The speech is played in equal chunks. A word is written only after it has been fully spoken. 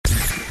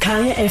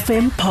Kaya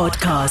FM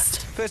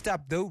podcast. First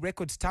up, though,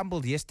 records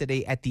tumbled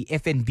yesterday at the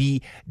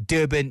FNB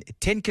Durban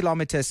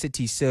 10-kilometer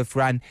city surf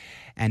run,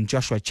 and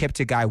Joshua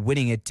Cheptegei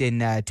winning it in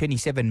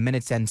 27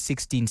 minutes and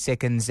 16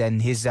 seconds, and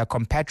his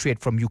compatriot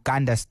from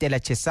Uganda, Stella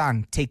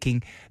Chesang,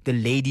 taking the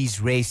ladies'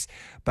 race.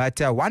 But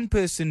one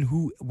person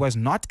who was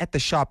not at the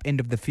sharp end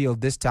of the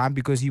field this time,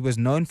 because he was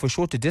known for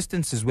shorter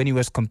distances when he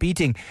was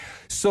competing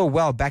so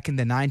well back in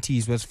the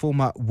 90s, was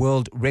former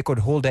world record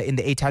holder in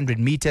the 800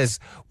 meters,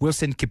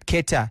 Wilson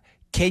Kipketer,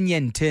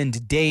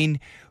 Kenyan-turned Dane,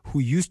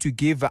 who used to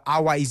give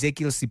our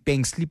Ezekiel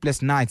Sipeng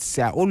sleepless nights,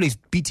 always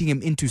beating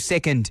him into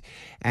second.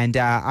 And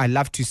I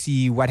love to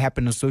see what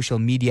happened on social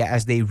media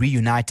as they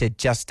reunited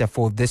just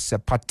for this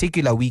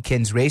particular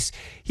weekend's race.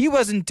 He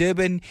was in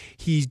Durban.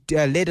 He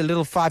led a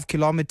little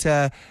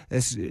 5-kilometer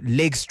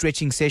leg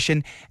stretching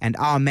session, and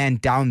our man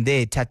down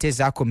there, Tate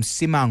Zako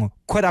Msimango,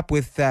 caught up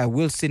with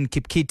Wilson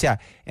Kipketer,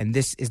 and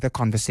this is the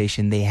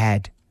conversation they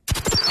had.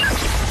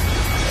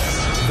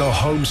 The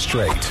Home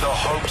Straight.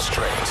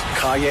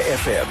 Kaya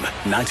FM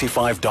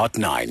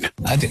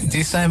 95.9.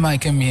 This time I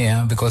came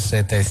here because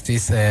there's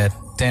this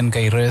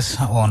 10K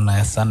race on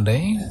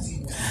Sunday.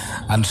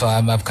 And so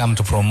I've come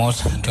to promote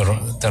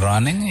the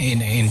running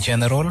in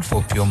general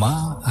for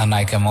Puma. And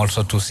I came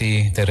also to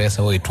see the race,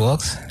 how it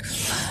works.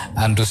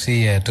 And to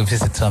see, to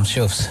visit some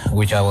shops,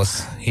 which I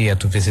was here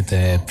to visit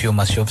the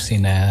Puma shops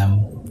in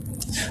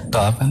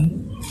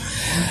Durban.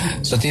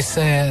 So this,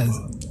 I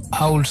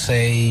would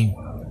say,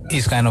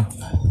 is kind of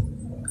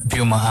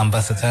Puma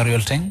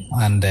ambassadorial thing,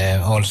 and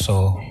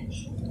also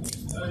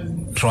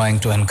trying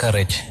to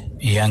encourage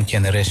young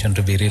generation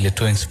to be really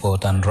doing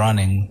sport and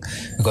running,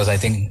 because I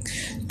think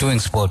doing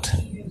sport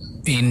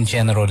in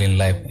general in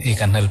life, it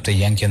can help the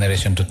young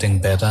generation to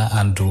think better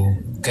and to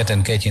get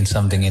engaged in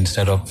something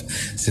instead of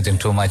sitting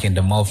too much in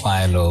the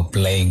mobile or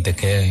playing the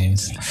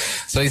games.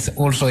 So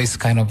it's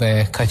kind of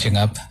catching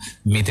up,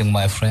 meeting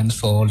my friends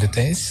for all the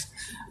days.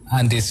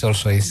 And this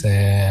also is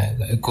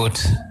a good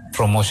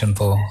promotion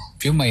for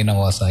Puma in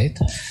our side.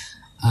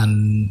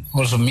 And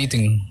also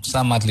meeting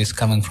some athletes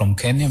coming from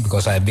Kenya,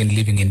 because I've been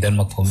living in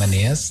Denmark for many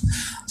years.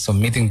 So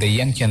meeting the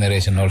young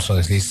generation also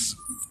at least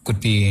could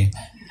be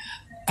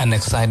an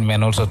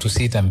excitement also to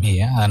see them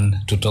here and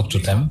to talk to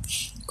them.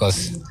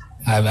 Because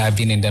I've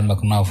been in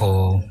Denmark now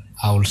for,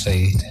 I would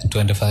say,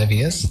 25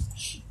 years.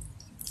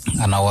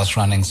 And I was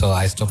running, so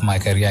I stopped my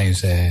career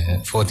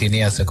 14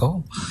 years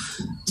ago.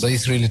 So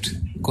it's really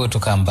good to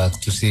come back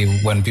to see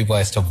when people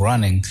I stopped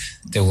running,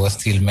 they were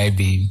still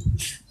maybe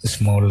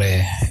small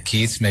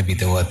kids, maybe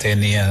they were 10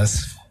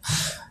 years.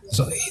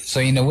 So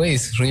in a way,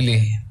 it's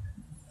really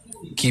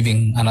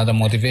giving another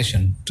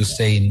motivation to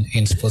stay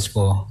in sports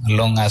for as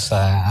long as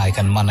I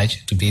can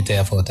manage to be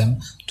there for them,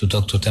 to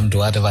talk to them,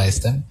 to advise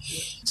them.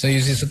 So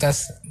you see, so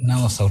that's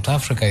now South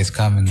Africa is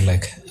coming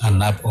like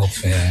an app of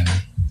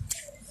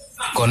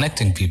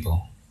connecting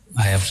people.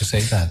 I have to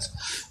say that.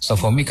 So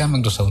for me,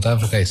 coming to South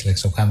Africa is like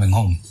so coming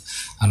home.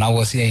 And I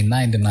was here in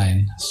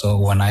 99. So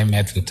when I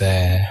met with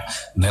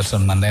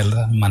Nelson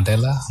Mandela,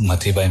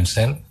 Matiba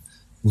himself,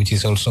 which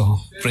is also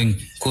bring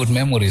good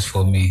memories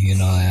for me.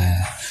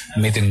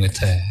 Meeting with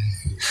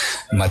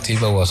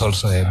Matiba was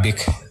also a big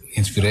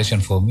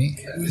inspiration for me.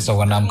 So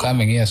when I'm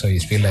coming here, so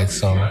it feels like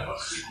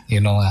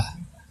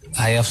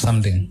I have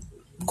something,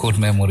 good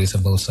memories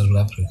about South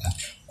Africa.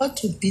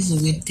 What you're busy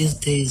with these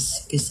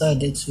days?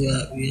 Besides it,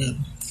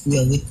 we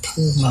are with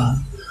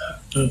Puma,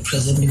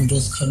 representing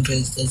those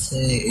countries. That's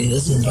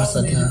as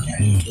ambassador,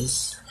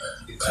 just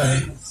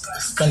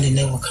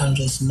Scandinavian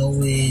countries,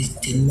 Norway,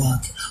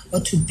 Denmark.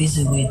 What you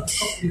busy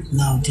with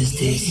now these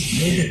days?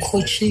 Maybe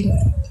coaching.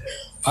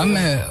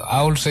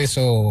 I would say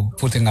so.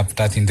 Putting up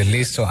that in the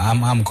list. So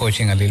I'm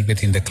coaching a little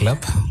bit in the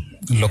club.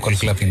 Local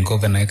club in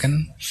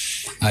Copenhagen.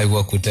 I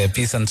work with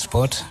Peace and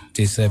Sport,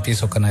 this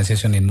peace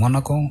organization in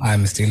Monaco.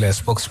 I'm still a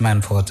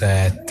spokesman for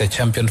the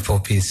Champions for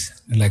Peace.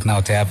 Like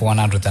now they have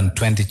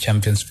 120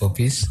 Champions for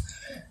Peace,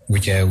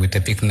 which are with the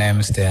big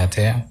names they are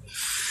there.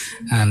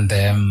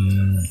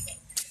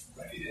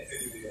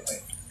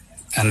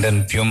 And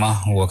then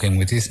Puma working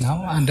with this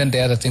now. And then the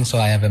other thing, so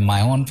I have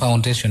my own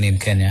foundation in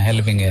Kenya,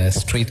 helping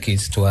street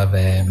kids to have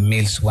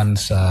meals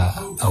once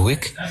a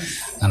week.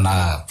 And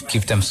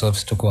give them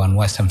soaps to go and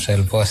wash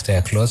themselves, wash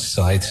their clothes.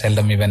 So I tell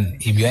them, even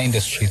if you're in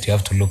the street, you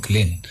have to look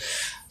clean.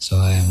 So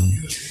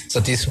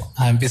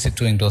I'm busy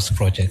doing those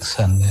projects.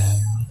 And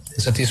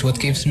so this is what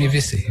keeps me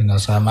busy,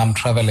 so I'm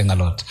traveling a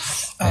lot.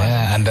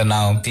 And then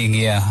now being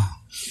here,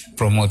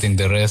 promoting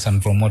the race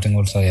and promoting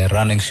also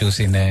running shoes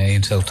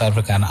in South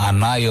Africa. And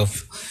now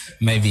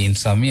maybe in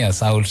some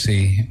years, I will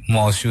see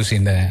more shoes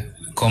in the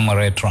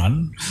comrade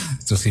run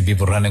to see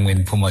people running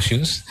with Puma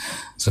shoes.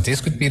 So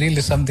this could be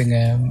really something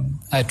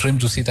I dream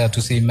to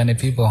see many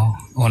people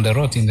on the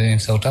road in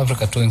South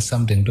Africa doing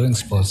something, doing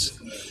sports.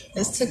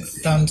 Let's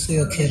take down to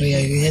your career.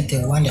 You had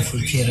a wonderful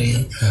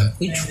career. Yeah.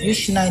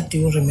 Which night do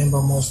you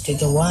remember most?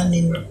 The one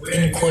in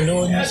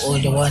Cologne or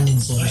the one in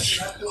Zurich?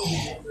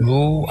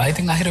 Oh, I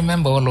think I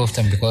remember all of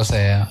them because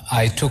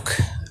I took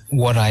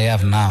what I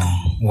have now,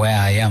 where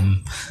I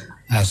am,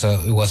 So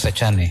it was a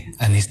chani,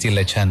 and he's still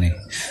a chani.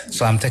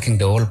 So I'm taking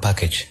the whole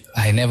package.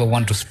 I never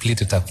want to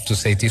split it up to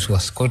say this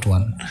was good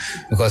one,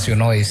 because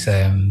it's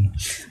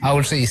I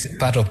would say it's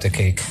part of the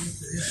cake.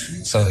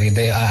 So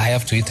I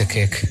have to eat the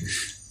cake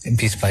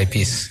piece by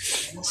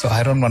piece. So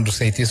I don't want to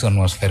say this one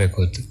was very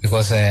good,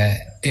 because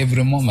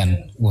every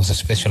moment was a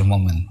special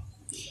moment.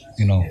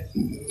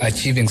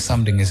 Achieving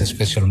something is a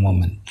special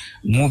moment.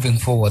 Moving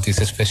forward is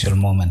a special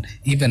moment.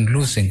 Even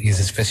losing is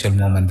a special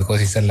moment,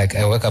 because it's like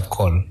a wake-up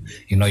call.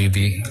 You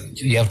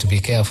have to be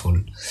careful.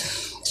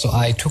 So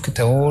I took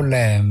the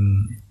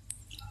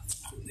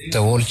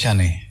whole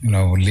journey.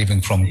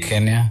 Leaving from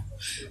Kenya,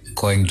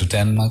 going to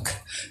Denmark,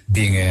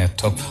 being a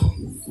top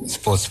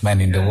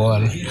sportsman in the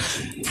world,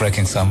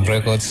 breaking some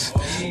records.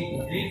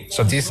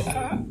 So this,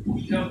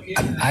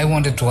 I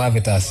wanted to have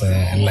it as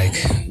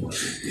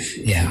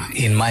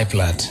in my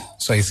blood.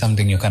 So it's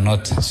something you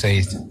cannot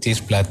say, this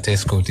blood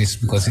tastes good,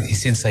 because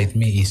it's inside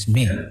me, it's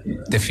me.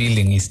 The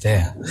feeling is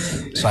there.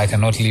 So I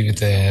cannot leave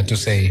it to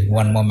say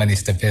one moment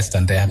is the best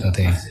and the other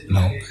day.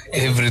 No,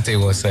 every day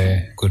was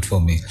good for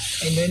me.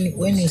 And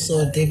when you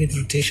saw David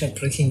Rudisha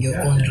breaking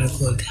your own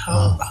record,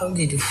 how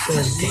did you feel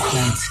that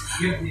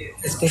night?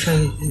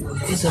 Especially,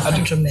 he's a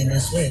countryman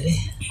as well.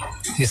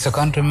 He's a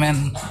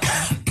countryman,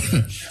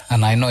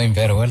 and I know him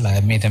very well.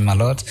 I meet him a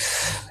lot.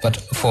 But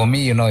for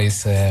me,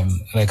 it's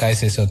like I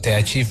say, so the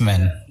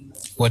achievement,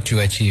 what you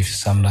achieve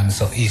sometimes,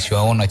 so is your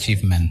own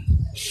achievement.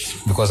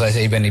 Because I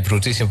say, even if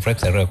Rudisha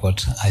breaks the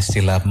record, I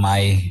still have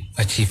my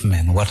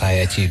achievement, what I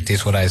achieved.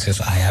 This is what I say,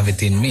 so I have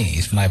it in me,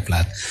 it's my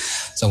blood.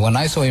 So when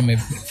I saw him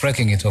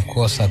breaking it, of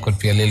course, I could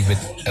be a little bit,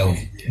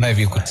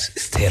 maybe you could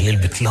stay a little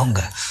bit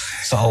longer.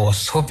 So I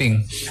was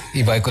hoping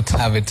if I could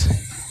have it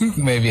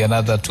maybe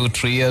another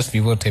 2-3 years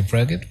before they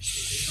break it.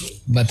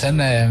 But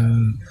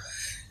then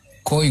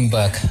going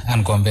back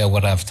and compare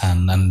what I've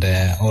done, and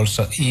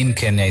also in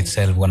Kenya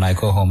itself, when I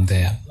go home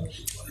there,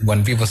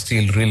 when people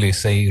still really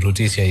say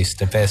Rudisha is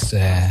the best,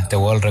 the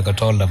world record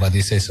holder, but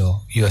they say, so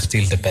you are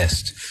still the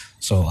best.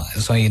 So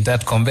in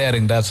that,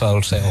 comparing that, so I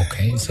would say,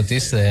 okay, so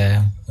this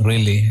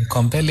really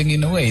compelling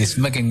in a way. It's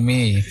making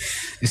me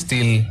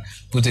still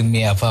putting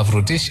me above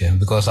Rudisha,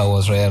 because I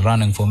was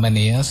running for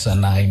many years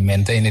and I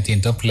maintained it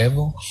in top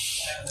level,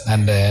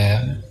 and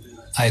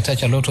I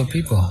touch a lot of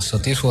people. So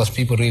this was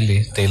people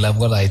really, they love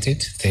what I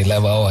did, they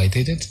love how I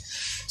did it.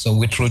 So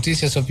with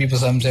Rudisha, so people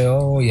some say,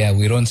 oh yeah,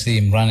 we don't see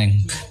him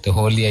running the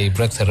whole year, he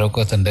breaks the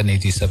record and then he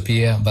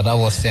disappears. But I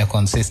was there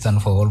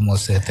consistent for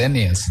almost 10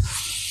 years.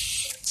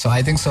 So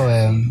I think so.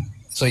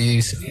 So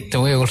the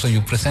way also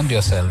you present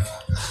yourself,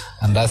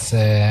 and that's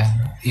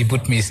he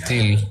put me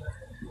still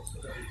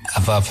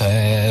above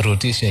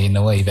Rudisha in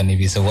a way, even if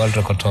he's a world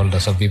record holder.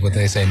 So people,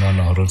 they say, no,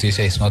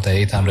 Rudisha is not an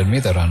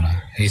 800-meter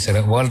runner. He's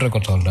a world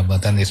record holder,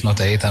 but then he's not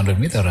an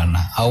 800-meter runner.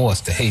 I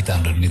was the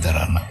 800-meter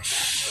runner.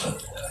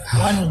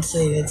 One would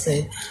say, let's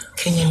say,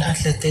 Kenyan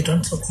athletes, they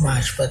don't talk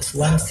much, but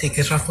once they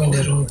get up on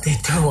the road, they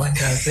do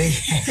wonders.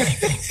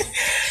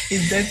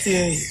 Is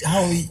that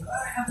how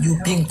you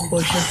being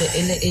coached at the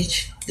early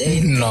age?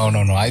 No.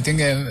 I think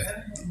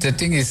the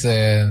thing is,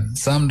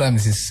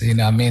 sometimes it's,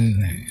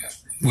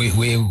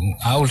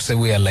 I would say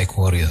we are like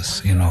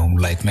warriors,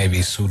 like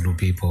maybe Zulu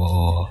people,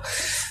 or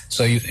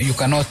so you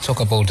cannot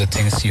talk about the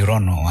things you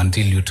don't know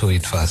until you do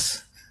it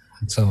first.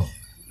 So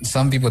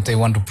some people, they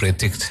want to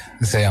predict,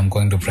 say, I'm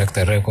going to break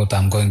the record,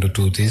 I'm going to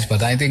do this,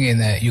 but I think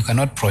you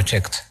cannot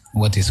project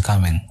what is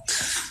coming.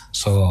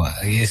 So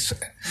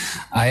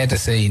I had to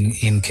say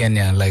in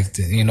Kenya, like,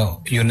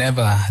 you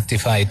never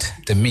divide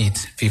the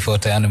meat before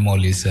the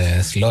animal is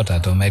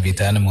slaughtered, or maybe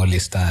the animal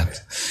is starved.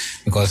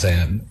 Because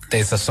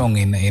there's a song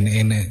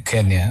in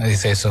Kenya, it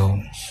says,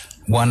 so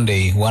one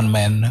day, one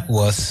man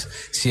was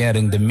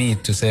sharing the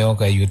meat to say,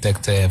 okay, you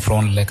take the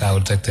front leg, I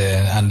will take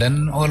and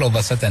then all of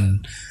a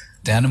sudden,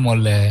 the animal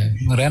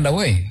ran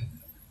away.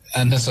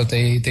 And so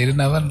they didn't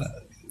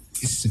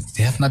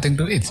they have nothing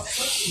to eat.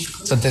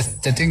 So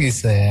the thing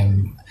is,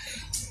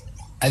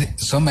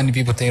 so many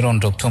people, they don't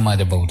talk too much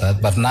about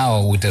that. But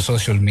now with the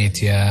social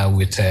media,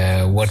 with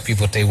what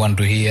people, they want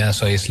to hear,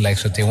 so it's like,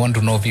 so they want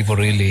to know people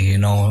really,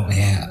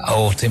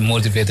 how they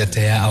motivated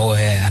they are, how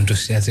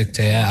enthusiastic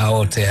they are,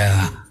 how they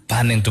are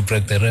planning to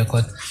break the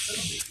record.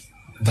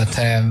 But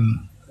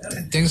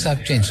things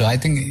have changed. So I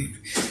think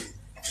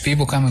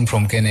people coming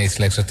from Kenya, it's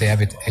like, so they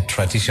have a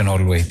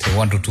traditional way. They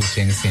want to do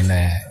things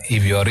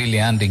if you are really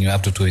hunting, you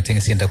have to do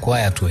things in the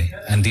quiet way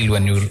until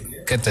when you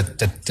get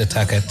the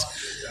target.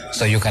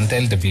 So you can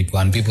tell the people,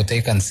 and people,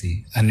 they can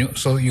see. And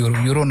so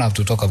you don't have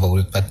to talk about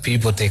it, but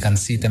people, they can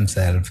see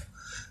themselves,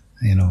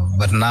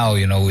 But now,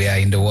 we are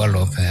in the world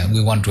of,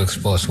 we want to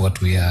expose what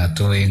we are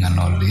doing and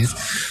all this.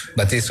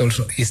 But it's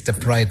the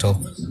pride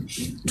of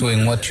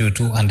doing what you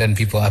do, and then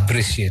people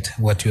appreciate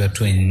what you are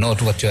doing,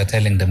 not what you are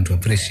telling them to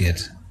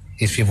appreciate.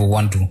 If people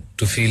want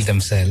to feel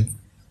themselves,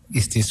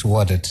 is this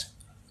worth it?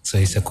 So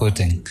it's a good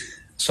thing.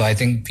 So I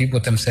think people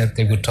themselves,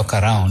 they would talk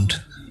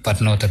around, but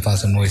not a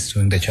person who is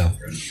doing the job.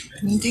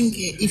 I think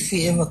if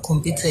you ever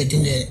competed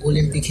in the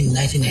Olympic in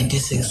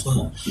 1996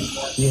 when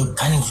we were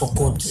gunning for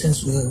gold,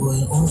 since we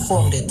were on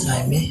form that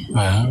time,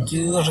 do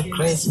you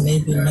regret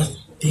maybe not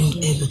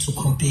being able to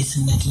compete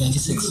in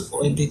 1996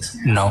 Olympics?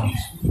 No,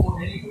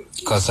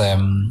 because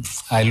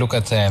I look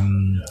at,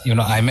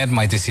 I made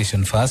my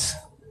decision first.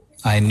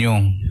 I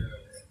knew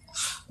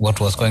what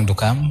was going to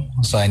come,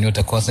 so I knew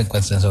the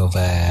consequences of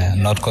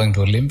not going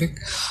to Olympic.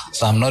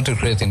 So I'm not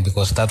regretting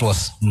because that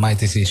was my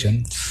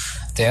decision.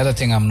 The other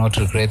thing I'm not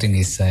regretting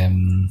is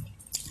the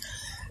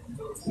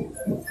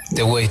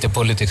way the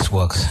politics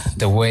works,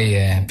 the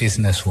way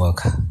business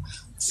work.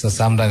 So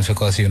sometimes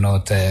because,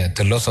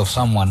 the loss of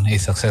someone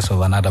is success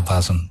of another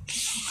person.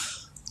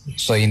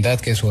 So in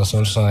that case was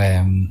also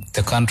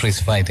the country is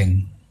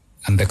fighting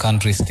and the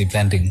country is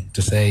depending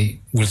to say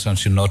Wilson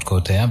should not go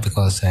there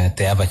because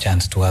they have a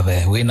chance to have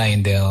a winner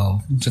in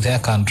their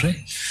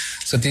country.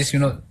 So this,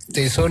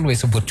 there's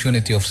always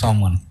opportunity of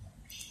someone.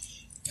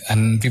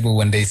 And people,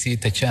 when they see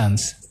the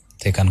chance,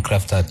 they can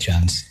craft that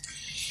chance.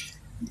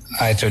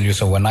 I tell you,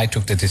 so when I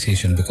took the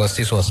decision, because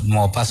this was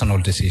more personal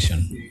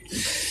decision,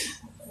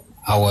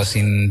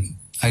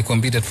 I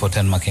competed for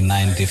Denmark in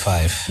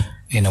 95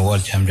 in a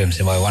world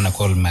championship. I won a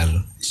gold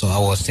medal. So I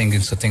was thinking,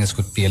 so things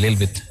could be a little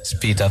bit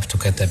speed up to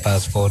get the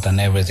passport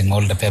and everything.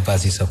 All the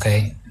papers is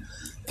okay,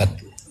 but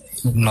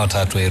not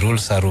that way.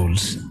 Rules are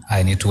rules.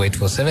 I need to wait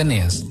for 7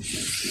 years.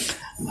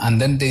 And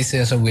then they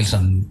say, so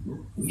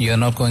Wilson, you are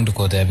not going to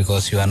go there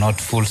because you are not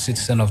full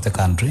citizen of the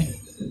country.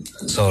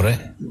 Sorry.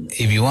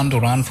 If you want to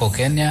run for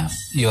Kenya,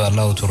 you are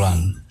allowed to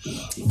run.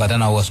 But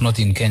then I was not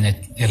in Kenya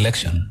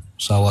election.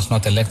 So I was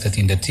not elected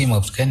in the team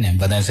of Kenya.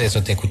 But I say, so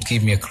they could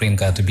give me a green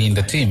card to be in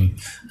the team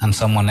and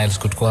someone else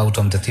could go out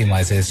of the team.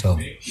 I say, so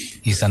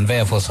it's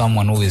unfair for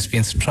someone who has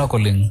been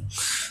struggling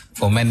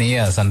for many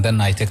years. And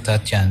then I take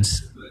that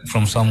chance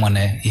from someone,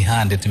 he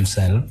handed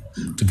himself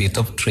to be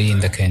top 3 in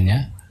the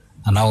Kenya.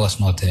 And I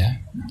was not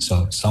there.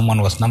 So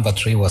someone was number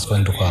 3 was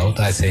going to go out.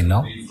 I say,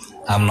 no,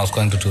 I'm not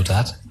going to do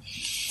that.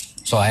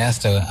 So I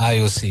asked the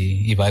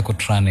IOC if I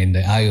could run in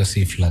the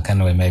IOC flag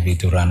anyway, maybe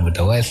to run with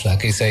the white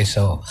flag. He says,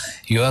 so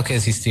your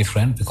case is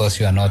different because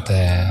you are not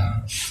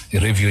a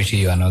refugee,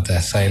 you are not a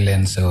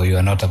asylum, so you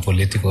are not a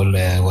political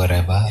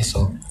wherever.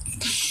 So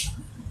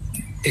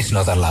it's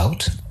not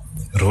allowed.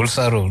 Rules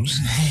are rules.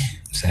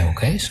 Say,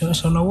 okay, so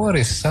no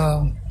worries.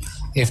 So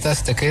if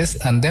that's the case,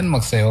 and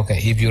Denmark say, okay,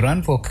 if you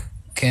run for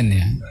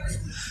Kenya,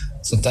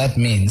 so that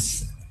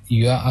means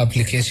your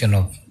application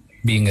of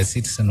being a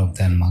citizen of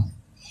Denmark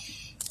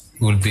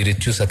will be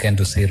reduced again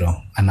to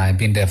 0. And I've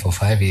been there for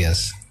 5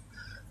 years.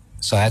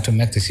 So I had to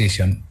make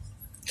decision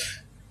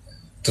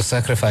to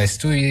sacrifice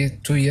 2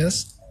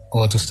 years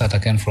or to start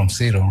again from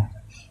 0,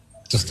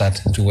 to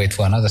start to wait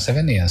for another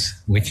 7 years,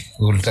 which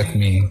will take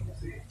me,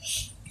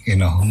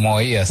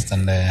 more years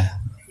than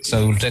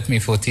so it will take me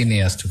 14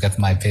 years to get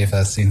my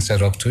papers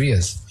instead of 2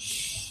 years.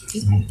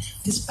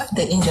 Despite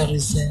the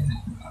injuries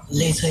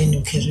later in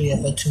your career,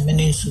 but you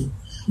managed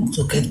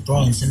to get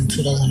bronze in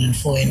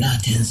 2004 in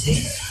Athens.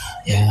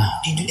 Yeah.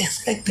 Did you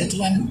expect that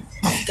one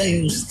after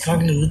you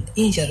struggled with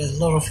injuries,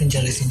 a lot of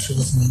injuries in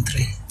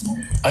 2003?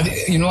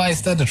 I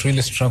started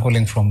really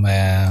struggling from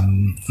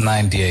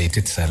 98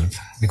 itself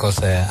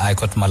because I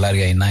got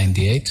malaria in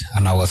 98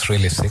 and I was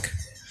really sick.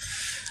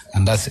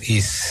 And that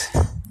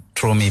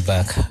threw me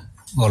back,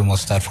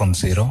 almost start from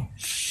 0.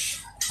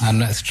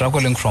 And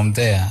struggling from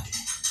there.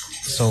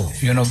 So,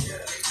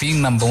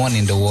 being number 1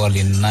 in the world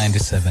in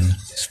 97,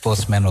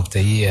 Sportsman of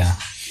the Year,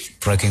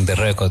 breaking the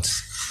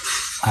records.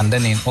 And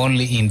then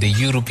only in the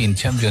European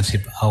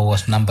Championship, I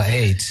was number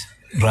 8,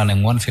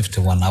 running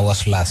 151. I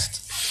was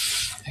last.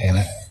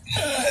 And,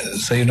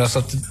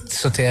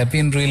 so there have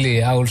been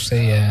really, I would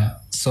say,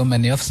 so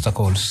many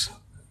obstacles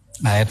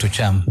I had to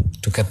jump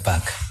to get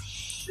back.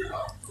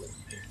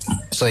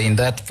 So in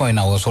that point,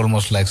 I was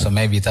almost like, so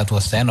maybe that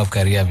was the end of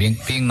career.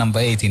 Being number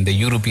 8 in the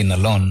European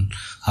alone,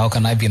 how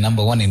can I be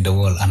number 1 in the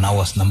world? And I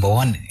was number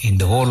 1 in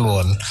the whole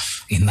world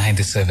in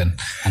 97.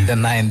 And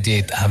then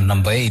 98, I'm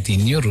number 8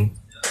 in Europe.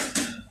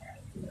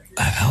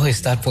 How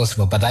is that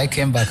possible? But I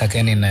came back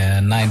again in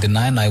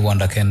 99. I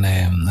won again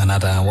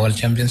another world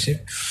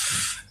championship.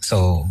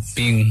 So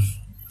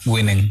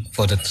winning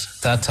for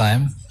that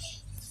time,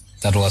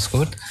 that was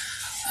good.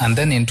 And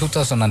then in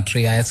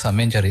 2003, I had some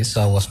injuries.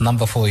 So I was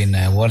number 4 in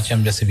a world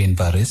championship in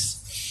Paris,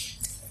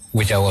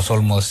 which I was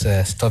almost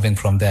stopping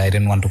from there. I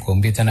didn't want to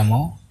compete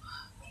anymore.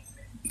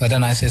 But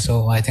then I said,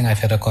 so I think I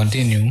better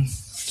continue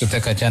to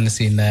take a chance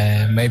in,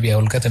 maybe I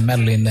will get a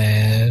medal in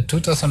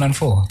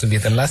 2004 to be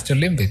the last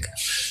Olympic,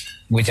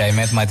 which I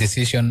made my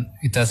decision.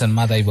 It doesn't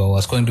matter if I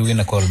was going to win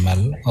a gold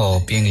medal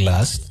or being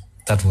last.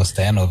 That was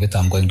the end of it.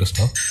 I'm going to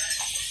stop.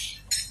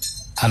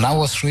 And I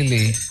was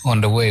really on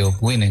the way of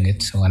winning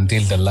it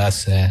until the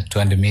last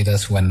 20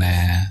 meters when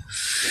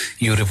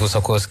Yuri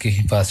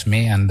Pusakowski passed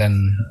me. And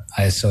then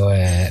I saw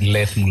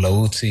late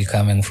Mulauzi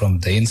coming from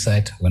the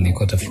inside when he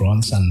got the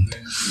fronts. And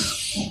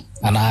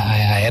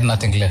I had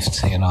nothing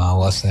left. I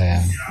was...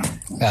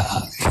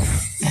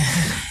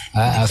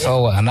 I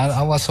saw, and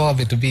I was so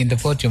happy to be in the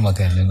podium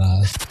again.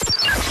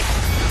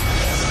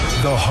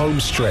 The Home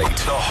Straight.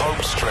 The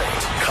Home Straight.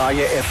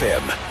 Kaya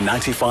FM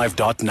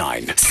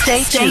 95.9.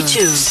 Stay tuned.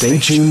 Stay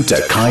tuned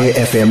to Kaya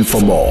FM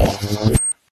for more.